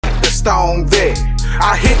stone vet.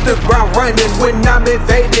 I hit the ground running when I'm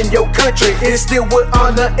invading your country. Instill with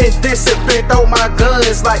honor and discipline. Throw my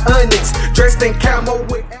guns like Onyx, dressed in camo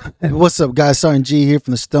with... Hey, what's up, guys? Sergeant G here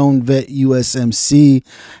from the Stone Vet USMC.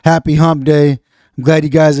 Happy Hump Day. I'm glad you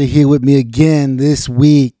guys are here with me again this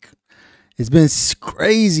week. It's been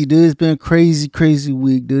crazy, dude. It's been a crazy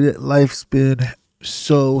week, dude. Life's been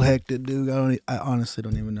so hectic, dude. I honestly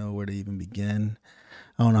don't even know where to even begin.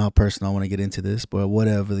 I don't know how personal I want to get into this, but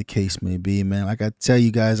whatever the case may be, man. Like I tell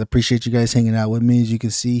you guys, I appreciate you guys hanging out with me. As you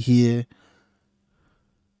can see here,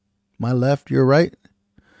 my left, your right.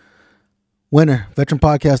 Winner, Veteran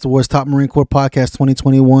Podcast Awards, Top Marine Corps Podcast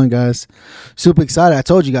 2021, guys. Super excited. I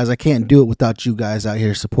told you guys I can't do it without you guys out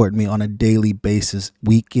here supporting me on a daily basis,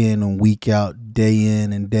 week in and week out, day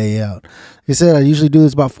in and day out. Like I said, I usually do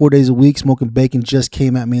this about 4 days a week. Smoking Bacon just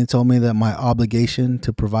came at me and told me that my obligation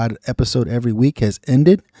to provide an episode every week has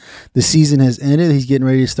ended. The season has ended. He's getting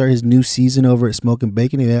ready to start his new season over at Smoking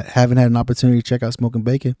Bacon. If you haven't had an opportunity to check out Smoking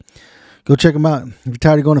Bacon, go check them out. If you're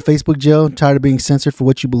tired of going to Facebook jail, tired of being censored for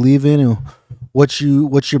what you believe in and what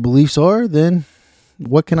your beliefs are, then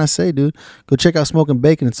what can I say, dude? Go check out Smoking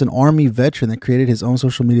Bacon. It's an Army veteran that created his own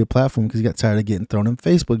social media platform because he got tired of getting thrown in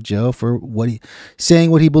Facebook jail for saying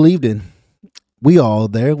what he believed in. We all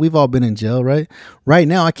there. We've all been in jail, right? Right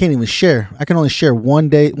now, I can't even share. I can only share one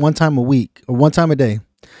time a week or one time a day.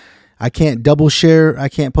 I can't double share. I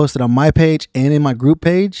can't post it on my page and in my group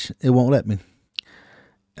page. It won't let me.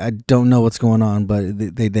 I don't know what's going on, but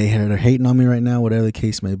they're hating on me right now, whatever the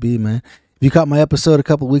case may be, man. If you caught my episode a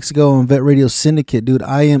couple weeks ago on Vet Radio Syndicate, dude,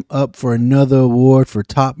 I am up for another award for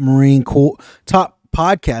Top Marine Corps, top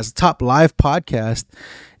podcast, top live podcast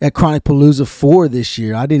at Chronic Palooza 4 this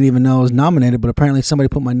year. I didn't even know I was nominated, but apparently somebody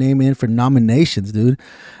put my name in for nominations, dude.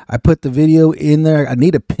 I put the video in there. I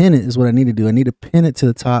need to pin it is what I need to do. I need to pin it to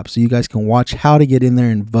the top so you guys can watch how to get in there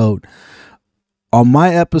and vote. On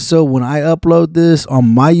my episode, when I upload this on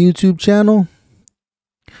my YouTube channel,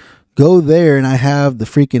 go there and I have the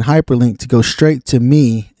freaking hyperlink to go straight to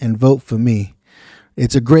me and vote for me.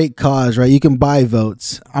 It's a great cause, right? You can buy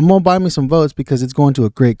votes. I'm going to buy me some votes because it's going to a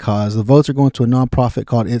great cause. The votes are going to a nonprofit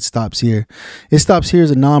called It Stops Here. It Stops Here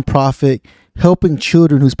is a nonprofit helping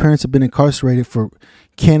children whose parents have been incarcerated for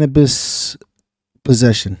cannabis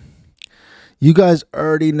possession. You guys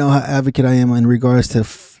already know how advocate I am in regards to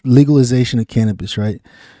legalization of cannabis, right?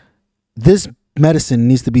 This medicine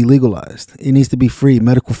needs to be legalized. It needs to be free,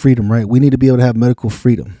 medical freedom, right? We need to be able to have medical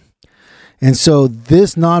freedom. And so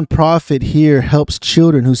this nonprofit here helps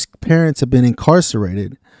children whose parents have been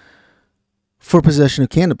incarcerated for possession of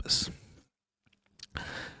cannabis.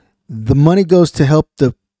 The money goes to help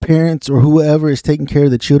the parents or whoever is taking care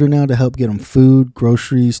of the children now to help get them food,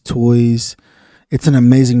 groceries, toys. It's an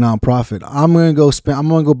amazing nonprofit. I'm going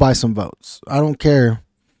to go buy some votes. I don't care.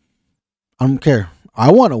 I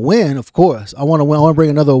want to win, of course. I want to win. I want to bring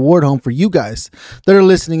another award home for you guys that are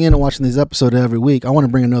listening in and watching these episodes every week. I want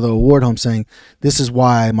to bring another award home saying this is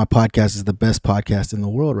why my podcast is the best podcast in the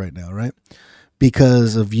world right now, right?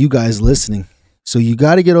 Because of you guys listening. So you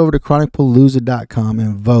got to get over to chronicpalooza.com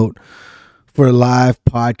and vote for a live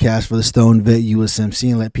podcast for the Stone Vet USMC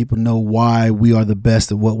and let people know why we are the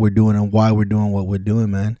best at what we're doing and why we're doing what we're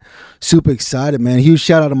doing, man. Super excited, man. Huge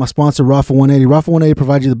shout out to my sponsor, Rafa 180. Rafa 180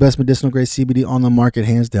 provides you the best medicinal grade CBD on the market,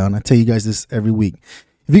 hands down. I tell you guys this every week.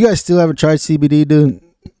 If you guys still haven't tried CBD, dude,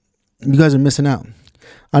 you guys are missing out.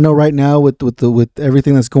 I know right now with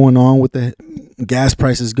everything that's going on with the gas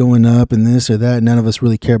prices going up and this or that, none of us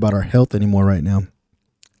really care about our health anymore right now.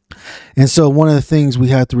 And so one of the things we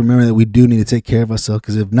have to remember that we do need to take care of ourselves,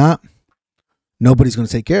 because if not, nobody's going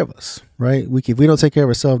to take care of us, right? If we don't take care of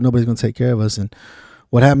ourselves, nobody's going to take care of us. And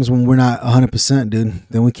what happens when we're not 100%, dude,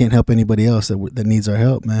 then we can't help anybody else that needs our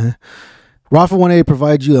help, man. Rafa 180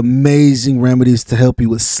 provides you amazing remedies to help you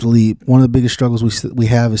with sleep. One of the biggest struggles we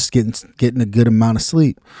have is getting a good amount of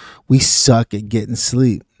sleep. We suck at getting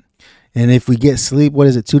sleep. And if we get sleep,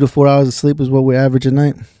 2 to 4 hours of sleep is what we average a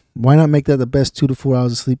night. Why not make that the best 2 to 4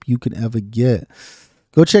 hours of sleep you can ever get?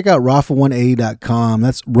 Go check out Rafa180.com.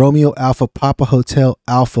 That's Romeo Alpha Papa Hotel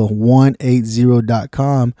Alpha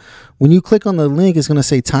 180.com. When you click on the link, it's going to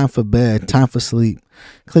say time for bed, time for sleep.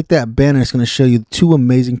 Click that banner. It's going to show you 2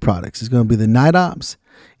 amazing products. It's going to be the Night Ops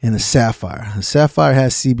and the Sapphire. The Sapphire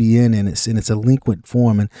has CBN in it, and it's a liquid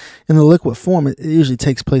form. And in the liquid form, it usually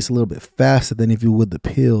takes place a little bit faster than if you would the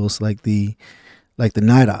pills, like the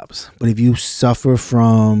Night Ops. But if you suffer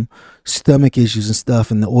from stomach issues and stuff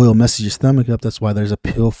and the oil messes your stomach up, that's why there's a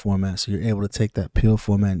pill format. So you're able to take that pill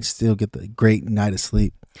format and still get the great night of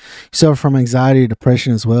sleep. You suffer from anxiety or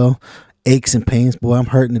depression as well. aches and pains. Boy, I'm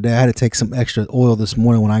hurting today. I had to take some extra oil this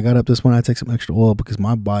morning. When I got up this morning, I take some extra oil because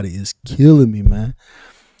my body is killing me, man.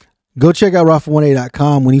 Go check out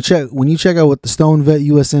rafa18.com. When you check out with the Stone Vet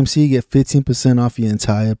USMC, you get 15% off your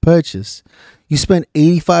entire purchase. You spend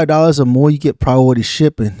 $85 or more, you get priority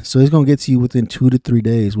shipping. So it's going to get to you within 2 to 3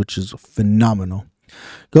 days, which is phenomenal.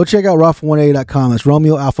 Go check out rafa18.com. That's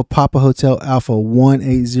Romeo Alpha Papa Hotel Alpha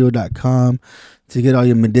 180.com to get all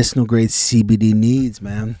your medicinal grade CBD needs,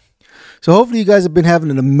 man. So hopefully you guys have been having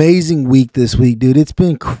an amazing week this week, dude. It's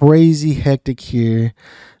been crazy hectic here.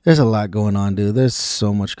 There's a lot going on, dude. There's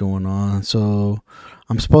so much going on. So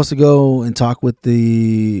I'm supposed to go and talk with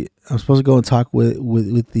the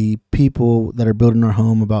people that are building our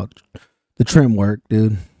home about the trim work,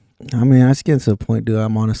 dude. I mean, I just get to a point, dude.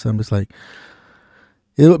 I'm just like,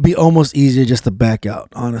 it would be almost easier just to back out,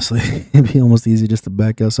 honestly. It'd be almost easier just to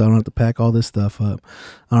back out so I don't have to pack all this stuff up.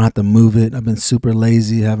 I don't have to move it. I've been super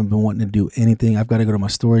lazy. I haven't been wanting to do anything. I've got to go to my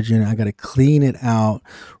storage unit. I got to clean it out,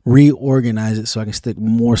 reorganize it so I can stick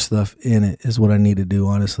more stuff in it is what I need to do,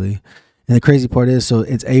 honestly. And the crazy part is, so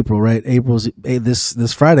it's April, right?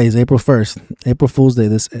 This Friday is April 1st. April Fool's Day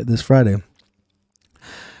this Friday.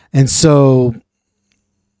 And so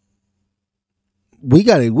we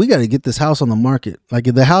gotta get this house on the market. Like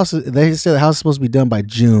if they say the house is supposed to be done by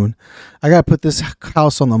June. I gotta put this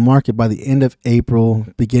house on the market by the end of April,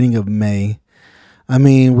 beginning of May. I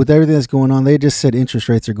mean, with everything that's going on, they just said interest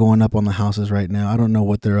rates are going up on the houses right now. I don't know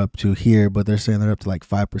what they're up to here, but they're saying they're up to like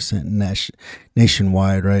 5%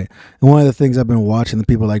 nationwide, right? And one of the things I've been watching, the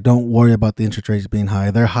people are like, don't worry about the interest rates being high.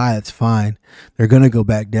 They're high, it's fine. They're going to go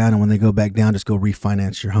back down, and when they go back down, just go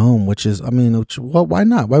refinance your home, which is, I mean, why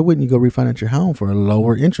not? Why wouldn't you go refinance your home for a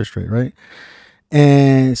lower interest rate, right?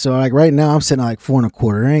 And so like right now I'm sitting at like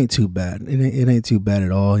 4.25. It ain't too bad. It ain't too bad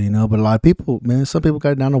at all, you know, but a lot of people, man, some people got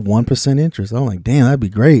it down to 1% interest. I'm like, damn, that'd be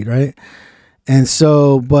great. Right. And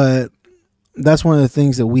so, but that's one of the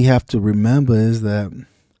things that we have to remember is that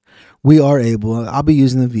we are able, I'll be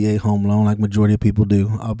using the VA home loan like majority of people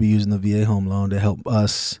do. I'll be using the VA home loan to help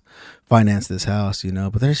us finance this house, you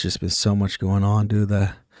know, but there's just been so much going on, dude,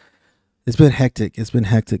 that it's been hectic. It's been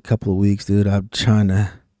hectic couple of weeks, dude. I'm trying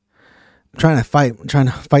to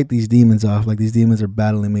fight these demons off. Like these demons are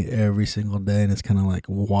battling me every single day, and it's kind of like,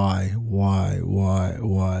 why,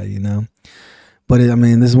 you know? But I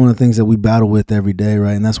mean, this is one of the things that we battle with every day,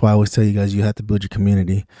 right? And that's why I always tell you guys, you have to build your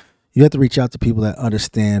community. You have to reach out to people that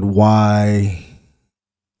understand why,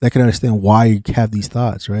 that can understand why you have these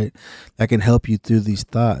thoughts, right? That can help you through these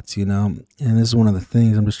thoughts, you know? And this is one of the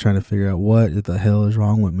things I'm just trying to figure out what the hell is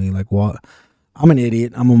wrong with me. Like what? I'm an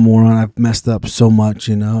idiot. I'm a moron. I've messed up so much,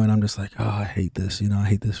 you know, and I'm just like, oh, I hate this. You know, I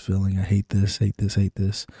hate this feeling. I hate this.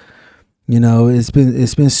 You know, it's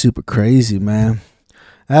been super crazy, man.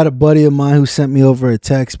 I had a buddy of mine who sent me over a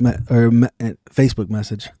Facebook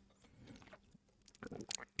message.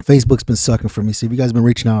 Facebook's been sucking for me. So if you guys have been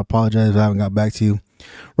reaching out, I apologize if I haven't got back to you.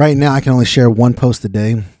 Right now, I can only share one post a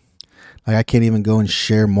day. Like I can't even go and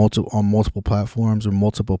share on multiple platforms or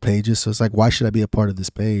multiple pages. So it's like, why should I be a part of this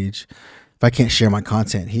page if I can't share my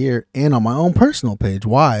content here and on my own personal page?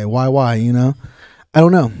 Why, you know? I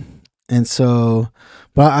don't know. And so,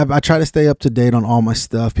 but I try to stay up to date on all my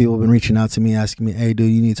stuff. People have been reaching out to me, asking me, hey,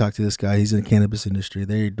 dude, you need to talk to this guy. He's in the cannabis industry.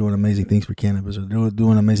 They're doing amazing things for cannabis, or they're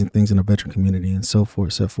doing amazing things in the veteran community and so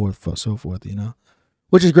forth, you know?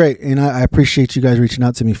 Which is great. And I appreciate you guys reaching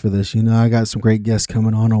out to me for this. You know, I got some great guests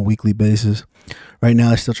coming on a weekly basis. Right now,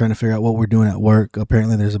 they're still trying to figure out what we're doing at work.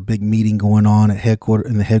 Apparently, there's a big meeting going on at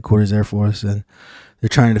the headquarters Air Force, and they're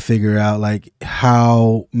trying to figure out like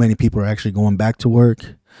how many people are actually going back to work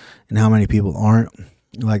and how many people aren't.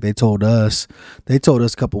 Like they told us a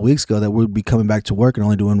couple of weeks ago that we'd be coming back to work and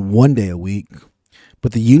only doing 1 day a week.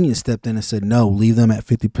 But the union stepped in and said, no, leave them at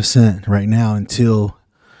 50% right now until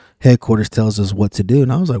headquarters tells us what to do.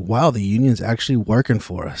 And I was like, wow, the union's actually working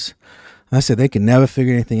for us. I said they can never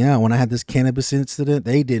figure anything out. When I had this cannabis incident,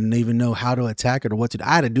 they didn't even know how to attack it or what to do.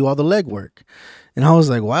 I had to do all the legwork. And I was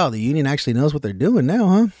like, wow, the union actually knows what they're doing now,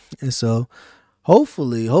 huh? And so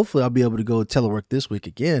hopefully I'll be able to go telework this week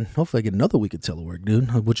again. Hopefully I get another week of telework,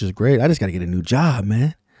 dude, which is great. I just got to get a new job,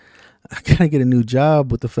 man. I got to get a new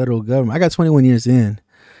job with the federal government. I got 21 years in.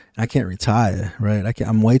 I can't retire, right?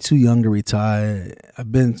 I'm way too young to retire.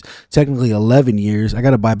 I've been technically 11 years. I got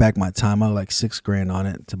to buy back my time. I have like $6,000 on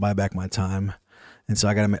it to buy back my time. And so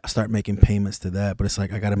I got to start making payments to that. But it's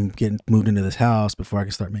like, I got to get moved into this house before I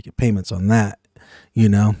can start making payments on that, you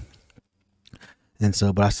know? And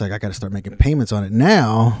so, but I was like, I got to start making payments on it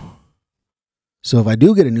now. So if I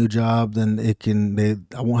do get a new job, then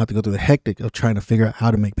I won't have to go through the hectic of trying to figure out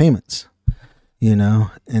how to make payments. you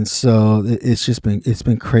know. And so it's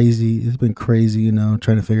been crazy. It's been crazy, you know,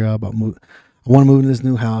 trying to figure out about move. I want to move in this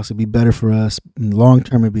new house. It'd be better for us. Long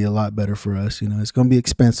term, it'd be a lot better for us. You know, it's going to be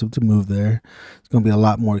expensive to move there. It's going to be a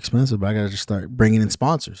lot more expensive, but I got to just start bringing in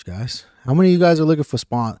sponsors, guys. How many of you guys are looking for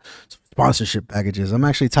sponsorship packages? I'm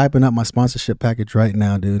actually typing up my sponsorship package right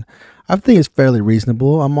now, dude. I think it's fairly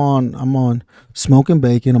reasonable. I'm on Smoking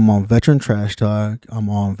Bacon. I'm on Veteran Trash Talk. I'm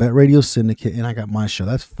on Vet Radio Syndicate, and I got my show.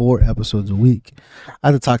 That's 4 episodes a week. I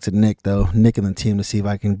have to talk to Nick, though, Nick and the team, to see if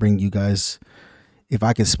I can bring you guys, if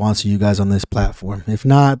I can sponsor you guys on this platform. If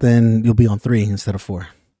not, then you'll be on 3 instead of 4.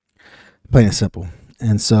 Plain and simple.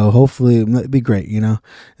 And so hopefully it'd be great, you know.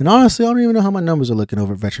 And honestly, I don't even know how my numbers are looking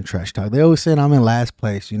over at Veteran Trash Talk. They always saying I'm in last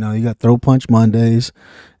place. You know, you got Throw Punch Mondays,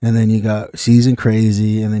 and then you got Season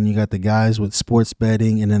Crazy, and then you got the guys with sports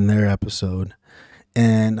betting and then their episode.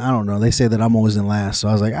 And I don't know. They say that I'm always in last. So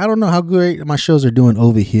I was like, I don't know how great my shows are doing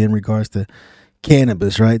over here in regards to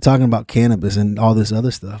cannabis, right? Talking about cannabis and all this other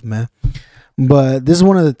stuff, man. But this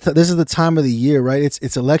is this is the time of the year, right?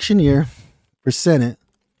 It's election year for Senate.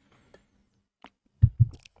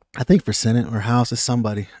 I think for Senate or House, it's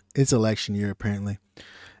somebody. It's election year, apparently.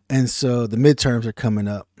 And so the midterms are coming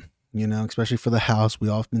up, you know, especially for the House. We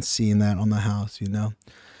often seeing that on the House, you know.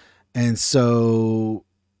 And so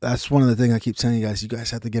that's one of the things I keep telling you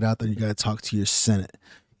guys have to get out there. You got to talk to your Senate.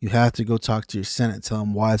 You have to go talk to your Senate, tell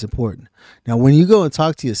them why it's important. Now, when you go and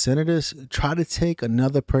talk to your senators, try to take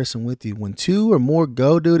another person with you. When 2 or more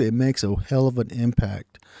go, dude, it makes a hell of an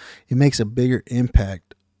impact. It makes a bigger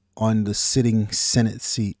impact on the sitting Senate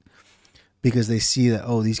seat, because they see that,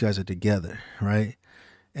 oh, these guys are together, right?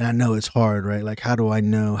 And I know it's hard, right? Like, how do I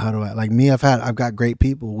know? Like me, I've got great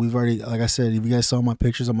people. We've already, like I said, if you guys saw my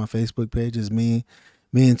pictures on my Facebook page, it's me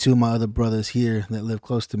and 2 of my other brothers here that live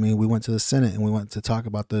close to me. We went to the Senate and we went to talk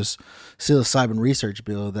about this psilocybin research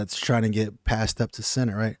bill that's trying to get passed up to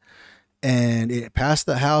Senate, right? And it passed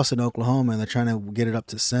the House in Oklahoma, and they're trying to get it up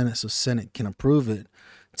to Senate so Senate can approve it,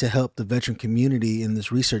 to help the veteran community in this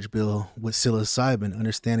research bill with psilocybin,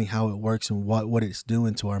 understanding how it works and what it's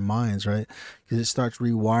doing to our minds, right? Because it starts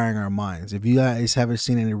rewiring our minds. If you guys haven't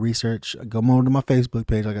seen any research, go over to my Facebook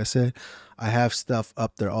page. Like I said, I have stuff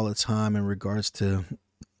up there all the time in regards to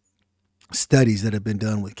studies that have been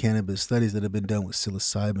done with cannabis, studies that have been done with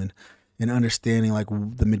psilocybin, and understanding like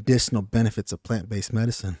the medicinal benefits of plant-based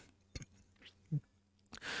medicine.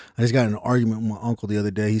 I just got in an argument with my uncle the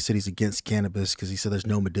other day. He said he's against cannabis because he said there's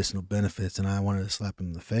no medicinal benefits. And I wanted to slap him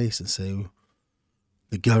in the face and say,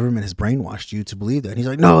 the government has brainwashed you to believe that. And he's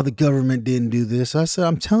like, no, the government didn't do this. I said,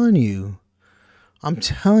 I'm telling you,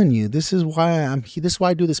 this is why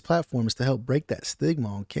I do this platform, is to help break that stigma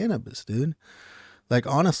on cannabis, dude. Like,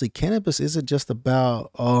 honestly, cannabis isn't just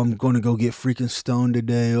about, oh, I'm going to go get freaking stoned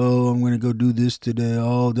today. Oh, I'm going to go do this today.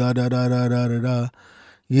 Oh, da, da, da, da, da, da, da.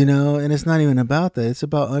 You know, and it's not even about that. It's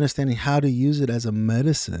about understanding how to use it as a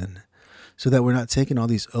medicine so that we're not taking all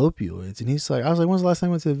these opioids. And he's like, I was like, when's the last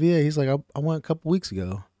time I went to the VA? He's like, I went a couple weeks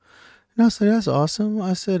ago. And I said, that's awesome.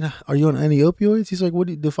 I said, are you on any opioids? He's like, what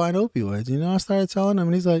do you define opioids? You know, I started telling him,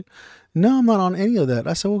 and he's like, no, I'm not on any of that.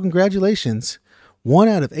 I said, well, congratulations. 1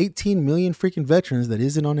 out of 18 million freaking veterans that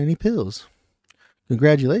isn't on any pills.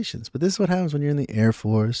 Congratulations. But this is what happens when you're in the Air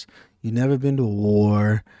Force. You've never been to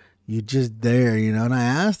war. You're just there, you know. And I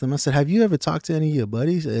asked him, I said, have you ever talked to any of your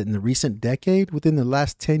buddies in the recent decade, within the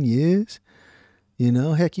last 10 years? You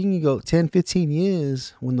know, heck, you can go 10, 15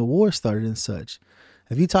 years when the war started and such.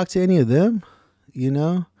 Have you talked to any of them? You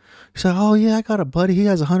know? He said, oh, yeah, I got a buddy.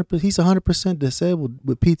 He's 100% disabled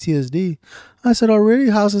with PTSD. I said, oh,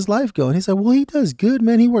 really? How's his life going? He said, well, he does good,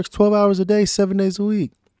 man. He works 12 hours a day, 7 days a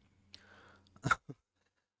week.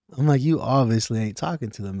 I'm like, you obviously ain't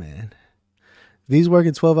talking to the man. If he's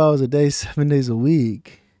working 12 hours a day, 7 days a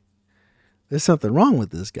week, there's something wrong with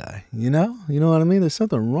this guy, you know? You know what I mean? There's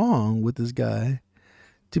something wrong with this guy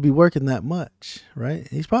to be working that much, right?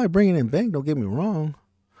 He's probably bringing in bank, don't get me wrong.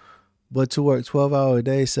 But to work 12 hours a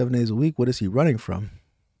day, 7 days a week, what is he running from?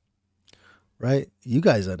 Right? You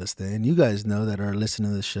guys understand. You guys know that are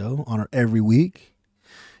listening to the show on our every week.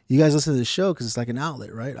 You guys listen to the show because it's like an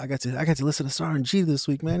outlet, right? I got to listen to Sar and G this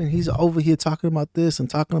week, man, and he's over here talking about this and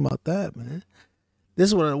talking about that, man. This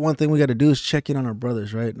is what one thing we got to do is check in on our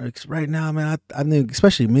brothers, right? Like right now, man, I think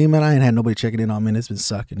especially me, man, I ain't had nobody checking in on me. And it's been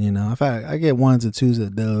sucking, you know. I get 1s and 2s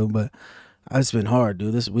that do, but it's been hard,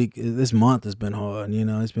 dude. This month has been hard, you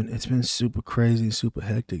know. It's been super crazy, super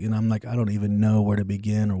hectic, and I'm like, I don't even know where to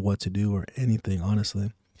begin or what to do or anything,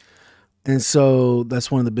 honestly. And so that's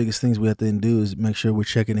one of the biggest things we have to do is make sure we're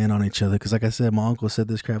checking in on each other. Because like I said, my uncle said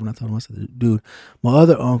this crap, and I told him, I said, dude, my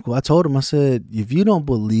other uncle, I told him, I said, if you don't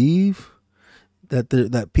believe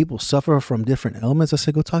that people suffer from different ailments. I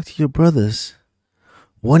said, go talk to your brothers.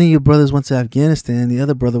 One of your brothers went to Afghanistan, the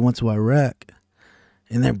other brother went to Iraq,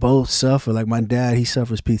 and they both suffer. Like my dad, he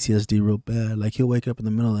suffers PTSD real bad. Like he'll wake up in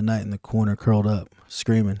the middle of the night in the corner, curled up,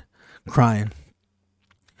 screaming, crying.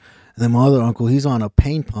 And then my other uncle, he's on a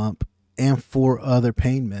pain pump and 4 other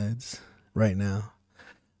pain meds right now.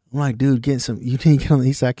 I'm like, dude, you need to get on.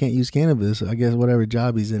 He said, I can't use cannabis. I guess whatever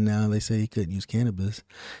job he's in now, they say he couldn't use cannabis.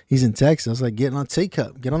 He's in Texas. I was like, get on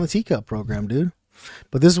the teacup program, dude.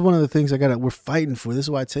 But this is one of the things we're fighting for. This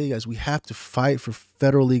is why I tell you guys, we have to fight for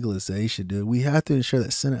federal legalization, dude. We have to ensure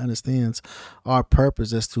that Senate understands our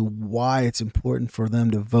purpose as to why it's important for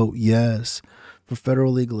them to vote yes for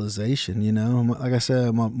federal legalization. You know, like I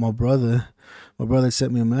said, my brother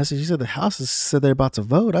sent me a message. He said the House said they're about to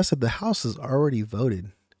vote. I said the House has already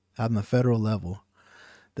voted on the federal level.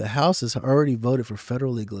 The House has already voted for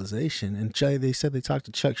federal legalization. And they said they talked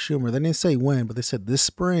to Chuck Schumer. They didn't say when, but they said this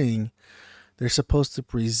spring they are supposed to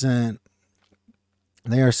present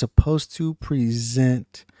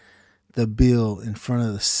the bill in front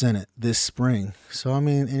of the Senate this spring. So, I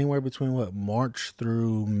mean, anywhere between March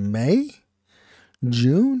through May?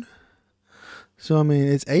 June? So, I mean,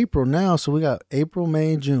 it's April now. So we got April,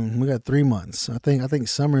 May, June. We got 3 months. I think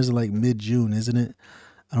summer is like mid-June, isn't it?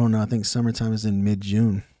 I don't know. I think summertime is in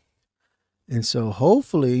mid-June. And so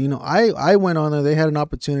hopefully, you know, I went on there. They had an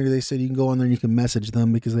opportunity. They said you can go on there and you can message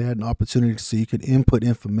them because they had an opportunity so you could input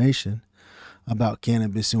information about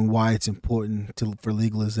cannabis and why it's important for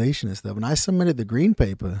legalization and stuff. And I submitted the green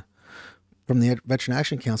paper from the Veteran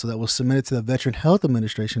Action Council that was submitted to the Veteran Health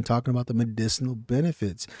Administration talking about the medicinal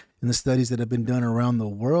benefits and the studies that have been done around the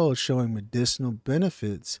world showing medicinal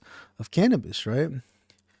benefits of cannabis, right?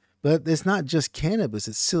 But it's not just cannabis,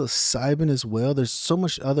 it's psilocybin as well. There's so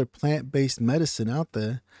much other plant-based medicine out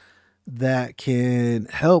there that can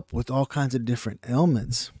help with all kinds of different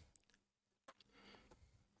ailments.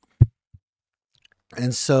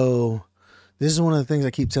 And so this is one of the things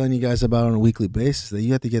I keep telling you guys about on a weekly basis, that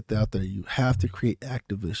you have to get out there. You have to create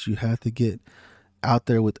activists. You have to get out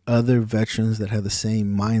there with other veterans that have the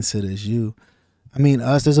same mindset as you. I mean,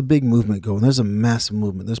 there's a big movement going. There's a massive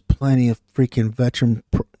movement. There's plenty of freaking veteran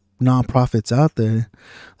nonprofits out there,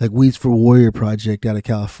 like Weeds for Warrior Project out of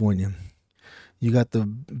California. You got the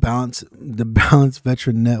Balance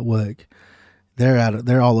Veteran Network.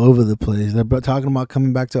 They're all over the place. They're talking about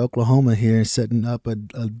coming back to Oklahoma here and setting up a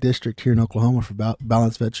district here in Oklahoma for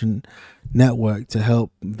Balance Veteran Network to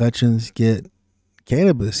help veterans get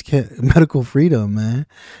cannabis, medical freedom, man.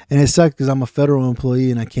 And it sucks because I'm a federal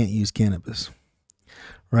employee and I can't use cannabis,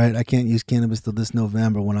 right? I can't use cannabis till this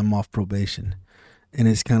November when I'm off probation. And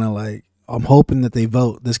it's kind of like, I'm hoping that they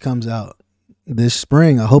vote. This comes out this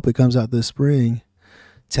spring. I hope it comes out this spring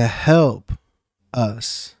to help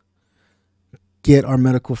us get our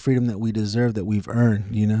medical freedom that we deserve, that we've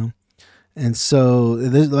earned, you know? And so,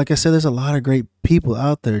 like I said, there's a lot of great people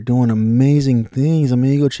out there doing amazing things. I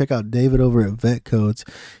mean, you go check out David over at Vet Codes.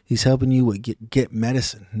 He's helping you with get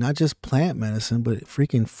medicine, not just plant medicine, but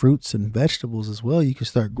freaking fruits and vegetables as well. You can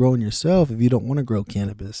start growing yourself if you don't want to grow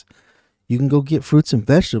cannabis. You can go get fruits and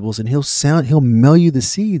vegetables, and he'll mail you the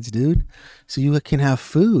seeds, dude, so you can have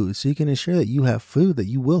food, so you can ensure that you have food, that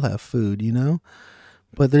you will have food, you know.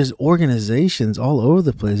 But there's organizations all over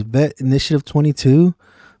the place. Vet Initiative 22,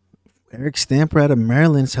 Eric Stamper out of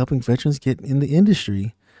Maryland is helping veterans get in the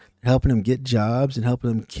industry, helping them get jobs and helping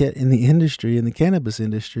them get in the industry, in the cannabis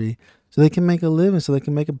industry, so they can make a living, so they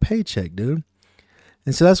can make a paycheck, dude.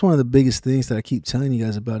 And so that's one of the biggest things that I keep telling you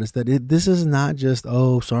guys about, is that this is not just,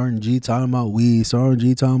 Sergeant G talking about weed, Sergeant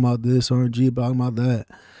G talking about this, Sergeant G talking about that.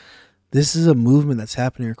 This is a movement that's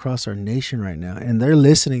happening across our nation right now, and they're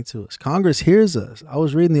listening to us. Congress hears us. I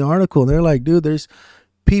was reading the article, and they're like, dude, there's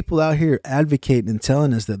people out here advocating and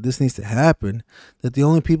telling us that this needs to happen, that the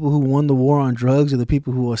only people who won the war on drugs are the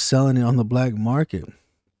people who are selling it on the black market.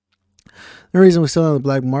 The reason we're selling on the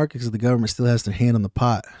black market is the government still has their hand on the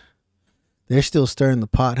pot. They're still stirring the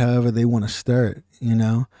pot however they want to stir it, you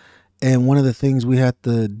know? And one of the things we have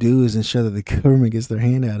to do is ensure that the government gets their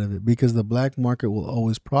hand out of it, because the black market will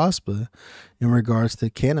always prosper in regards to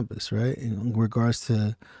cannabis, right? In regards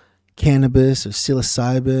to cannabis or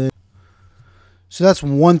psilocybin. So that's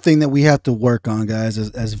one thing that we have to work on, guys,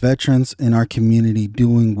 as veterans in our community.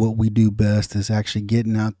 Doing what we do best is actually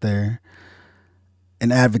getting out there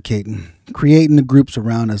and advocating, creating the groups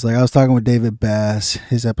around us. Like I was talking with David Bass.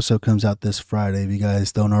 His episode comes out this Friday, if you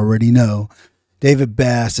guys don't already know. David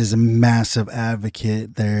Bass is a massive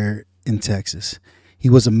advocate there in Texas. He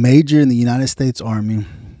was a major in the United States Army,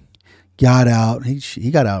 got out. He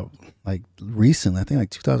got out like recently, I think like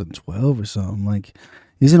 2012 or something. Like,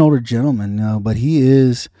 He's an older gentleman, but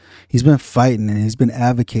he's been fighting and he's been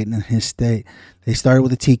advocating in his state. They started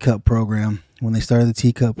with the teacup program. When they started the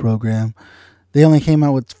teacup program, they only came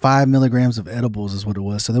out with 5 milligrams of edibles is what it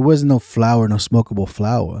was. So there was no flower, no smokable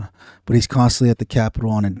flower. But he's constantly at the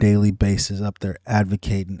Capitol on a daily basis up there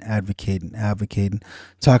advocating,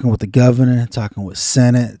 talking with the governor, talking with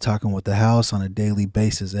Senate, talking with the House on a daily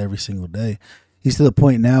basis every single day. He's to the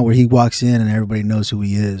point now where he walks in and everybody knows who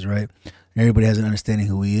he is, right? Everybody has an understanding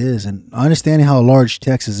who he is and understanding how large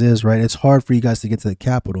Texas is, right? It's hard for you guys to get to the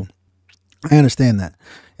Capitol. I understand that.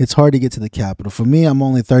 It's hard to get to the Capitol. For me, I'm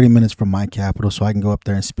only 30 minutes from my Capitol, so I can go up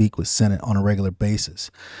there and speak with Senate on a regular basis.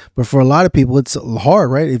 But for a lot of people, it's hard,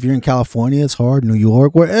 right? If you're in California, it's hard. New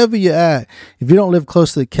York, wherever you're at. If you don't live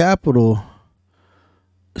close to the Capitol,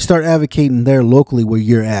 start advocating there locally where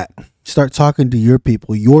you're at. Start talking to your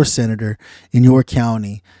people, your senator in your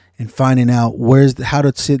county, and finding out how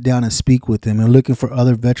to sit down and speak with them and looking for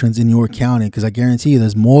other veterans in your county, because I guarantee you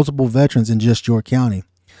there's multiple veterans in just your county.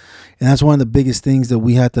 And that's one of the biggest things that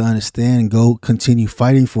we have to understand and go continue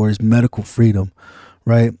fighting for is medical freedom,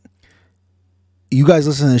 right? You guys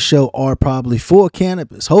listening to the show are probably for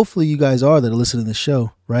cannabis. Hopefully you guys are that are listening to the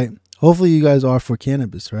show, right? Hopefully you guys are for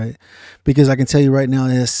cannabis, right? Because I can tell you right now,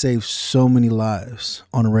 it has saved so many lives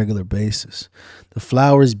on a regular basis. The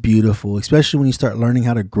flower is beautiful, especially when you start learning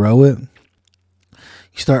how to grow it. You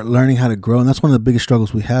start learning how to grow, and that's one of the biggest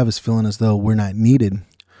struggles we have is feeling as though we're not needed.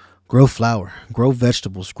 Grow flower, grow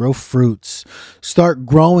vegetables, grow fruits. Start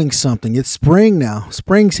growing something. It's spring now.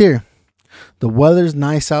 Spring's here. The weather's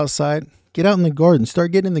nice outside. Get out in the garden.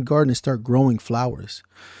 Start getting in the garden and start growing flowers.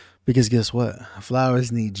 Because guess what?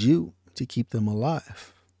 Flowers need you to keep them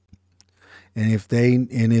alive. And if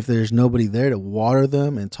there's nobody there to water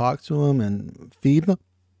them and talk to them and feed them,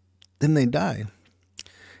 then they die.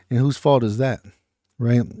 And whose fault is that?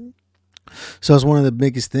 Right? So it's one of the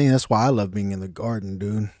biggest things. That's why I love being in the garden,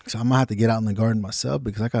 dude. Because I'm going to have to get out in the garden myself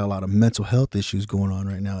because I got a lot of mental health issues going on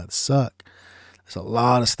right now that suck. There's a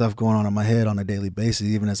lot of stuff going on in my head on a daily basis.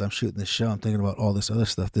 Even as I'm shooting this show, I'm thinking about all this other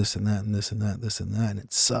stuff, this and that, and this and that, this and that, and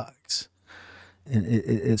it sucks. And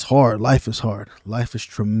it's hard. Life is hard. Life is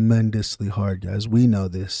tremendously hard, guys. We know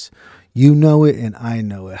this. You know it, and I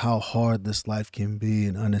know it, how hard this life can be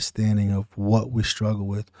and understanding of what we struggle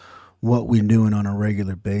with, what we're doing on a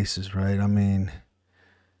regular basis, right? I mean,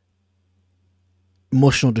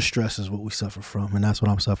 emotional distress is what we suffer from, and that's what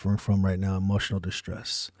I'm suffering from right now, emotional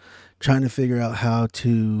distress. Trying to figure out how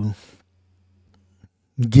to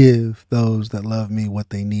give those that love me what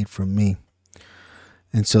they need from me.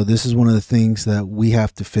 And so this is one of the things that we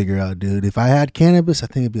have to figure out, dude. If I had cannabis, I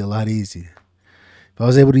think it'd be a lot easier. If I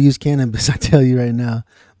was able to use cannabis, I tell you right now,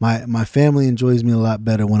 my family enjoys me a lot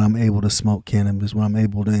better when I'm able to smoke cannabis, when I'm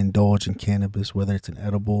able to indulge in cannabis, whether it's an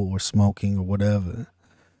edible or smoking or whatever.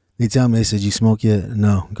 They tell me, they said, you smoke yet?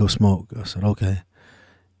 No, go smoke. I said, okay.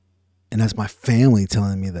 And that's my family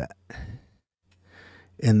telling me that.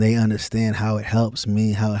 And they understand how it helps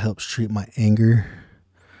me, how it helps treat my anger,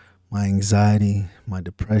 my anxiety, my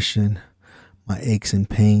depression, my aches and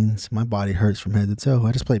pains. My body hurts from head to toe.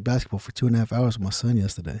 I just played basketball for 2.5 hours with my son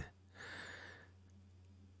yesterday.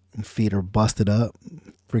 My feet are busted up.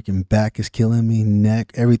 Freaking back is killing me.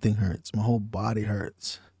 Neck, everything hurts. My whole body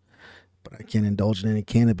hurts. But I can't indulge in any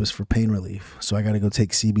cannabis for pain relief. So I got to go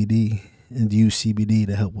take CBD and use CBD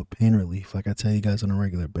to help with pain relief. Like I tell you guys on a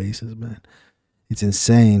regular basis, man. It's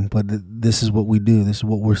insane, but this is what we do. This is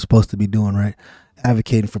what we're supposed to be doing, right?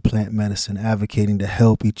 Advocating for plant medicine, advocating to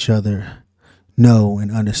help each other know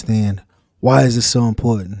and understand, why is this so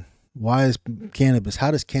important? Why is cannabis?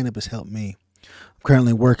 How does cannabis help me? I'm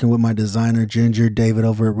currently working with my designer, Ginger David,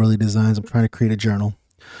 over at Really Designs. I'm trying to create a journal.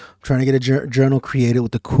 I'm trying to get a journal created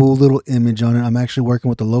with a cool little image on it. I'm actually working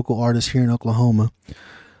with a local artist here in Oklahoma,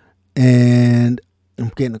 and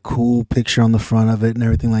I'm getting a cool picture on the front of it and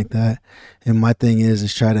everything like that. And my thing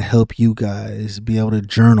is try to help you guys be able to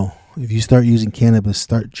journal. If you start using cannabis,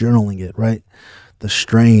 start journaling it, right? The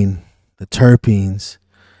strain, the terpenes,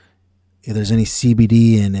 if there's any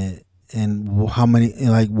CBD in it, and how many,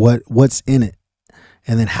 like what's in it,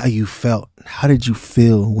 and then how you felt. How did you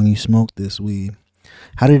feel when you smoked this weed?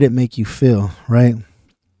 How did it make you feel, right?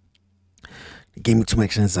 It gave me too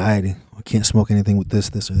much anxiety. I can't smoke anything with this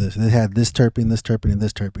or this. It had this terpene, and this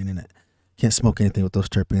terpene in it. Can't smoke anything with those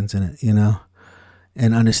terpenes in it, you know?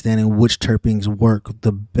 And understanding which terpenes work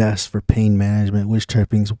the best for pain management, which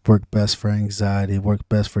terpenes work best for anxiety, work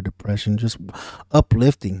best for depression. Just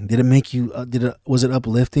uplifting. Did it make you? Was it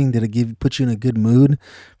uplifting? Did it put you in a good mood?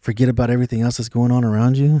 Forget about everything else that's going on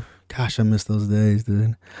around you. Gosh, I miss those days,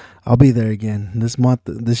 dude. I'll be there again this month.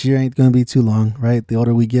 This year ain't gonna be too long, right? The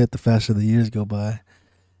older we get, the faster the years go by.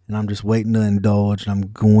 and I'm just waiting to indulge, and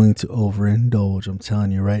I'm going to overindulge. I'm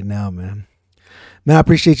telling you right now, man. Man, I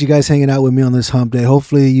appreciate you guys hanging out with me on this hump day.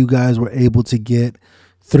 Hopefully you guys were able to get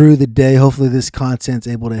through the day. Hopefully this content's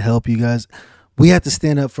able to help you guys. We have to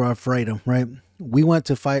stand up for our freedom, right? We went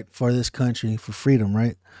to fight for this country for freedom,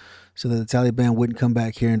 right? So that the Taliban wouldn't come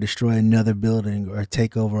back here and destroy another building or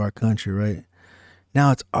take over our country, right?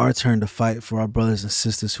 Now it's our turn to fight for our brothers and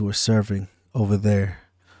sisters who are serving over there,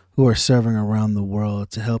 who are serving around the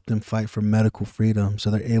world, to help them fight for medical freedom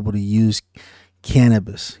so they're able to use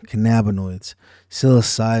cannabis, cannabinoids,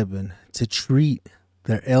 psilocybin to treat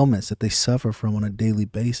their ailments that they suffer from on a daily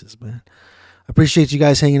basis, man. I appreciate you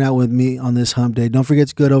guys hanging out with me on this hump day. Don't forget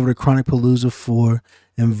to go over to Chronic Palooza 4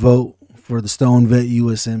 and vote for the Stone Vet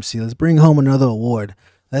USMC. Let's bring home another award.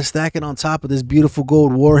 Let's stack it on top of this beautiful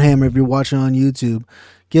gold Warhammer. If you're watching on YouTube,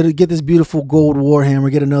 get this beautiful gold Warhammer.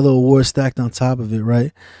 Get another award stacked on top of it,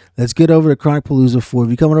 right? Let's get over to Chronic Palooza 4.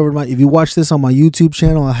 If you watch this on my YouTube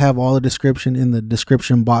channel, I have all the description in the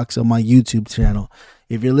description box of my YouTube channel.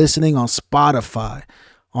 If you're listening on Spotify,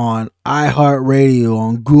 on iHeartRadio,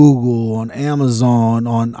 on Google, on Amazon,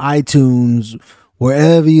 on iTunes,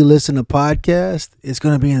 wherever you listen to podcasts, it's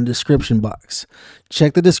going to be in the description box.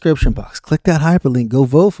 Check the description box. Click that hyperlink. Go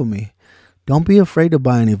vote for me. Don't be afraid to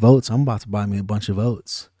buy any votes. I'm about to buy me a bunch of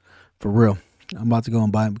votes. For real. I'm about to go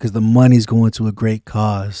and buy them because the money's going to a great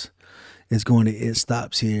cause. It's going to It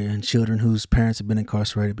Stops Here and children whose parents have been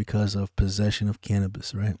incarcerated because of possession of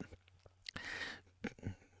cannabis, right?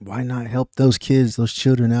 Why not help those kids, those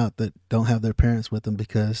children out that don't have their parents with them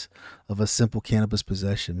because of a simple cannabis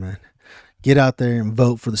possession, man? Get out there and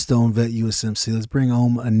vote for the Stone Vet USMC. Let's bring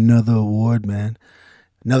home another award, man.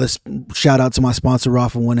 Another shout out to my sponsor,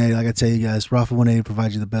 Rafa 180. Like I tell you guys, Rafa 180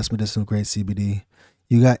 provides you the best medicinal grade CBD.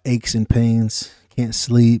 You got aches and pains, can't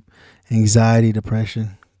sleep, anxiety,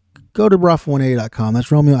 depression. Go to Rafa180.com.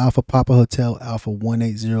 That's Romeo Alpha Papa Hotel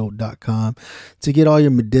Alpha180.com to get all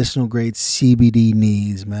your medicinal grade CBD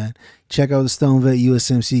needs, man. Check out the Stone Vet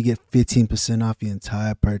USMC. Get 15% off your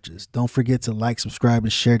entire purchase. Don't forget to like, subscribe,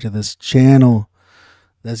 and share to this channel.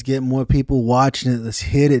 Let's get more people watching it. Let's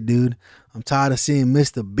hit it, dude. I'm tired of seeing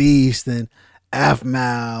Mr. Beast and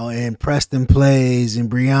Afmal and Preston Plays and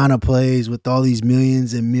Brianna Plays with all these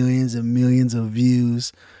millions and millions and millions of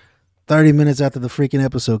views 30 minutes after the freaking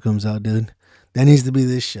episode comes out, dude. That needs to be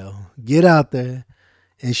this show. Get out there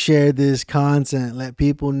and share this content. Let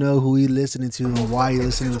people know who you're listening to and why you're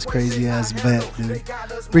listening to this crazy ass vet, dude.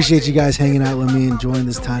 Appreciate you guys hanging out with me, enjoying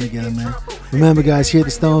this time together, man. Remember, guys, here at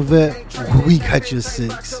the Stone Vet, we got your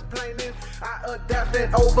six. Adapt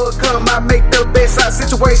and overcome, I make the best out of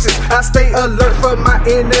situations. I stay alert for my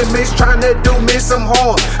enemies trying to do me some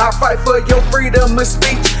harm. I fight for your freedom of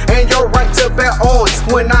speech and your right to bear arms.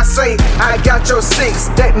 When I say I got your six,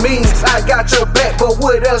 that means I got your back. But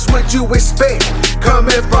what else would you expect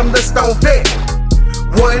coming from the Stone Vet?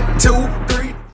 1, 2,